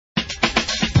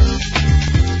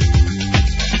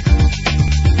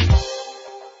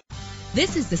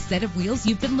This is the set of wheels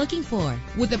you've been looking for,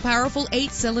 with a powerful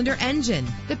 8-cylinder engine.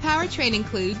 The powertrain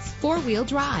includes 4-wheel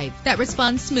drive that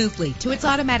responds smoothly to its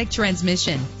automatic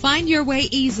transmission. Find your way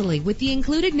easily with the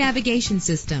included navigation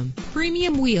system.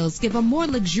 Premium wheels give a more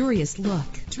luxurious look.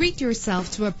 Treat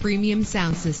yourself to a premium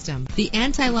sound system. The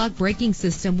anti-lock braking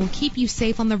system will keep you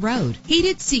safe on the road.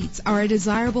 Heated seats are a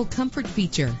desirable comfort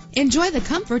feature. Enjoy the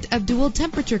comfort of dual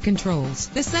temperature controls.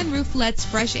 The sunroof lets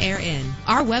fresh air in.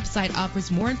 Our website offers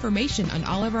more information on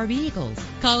all of our vehicles.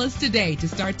 Call us today to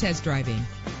start test driving.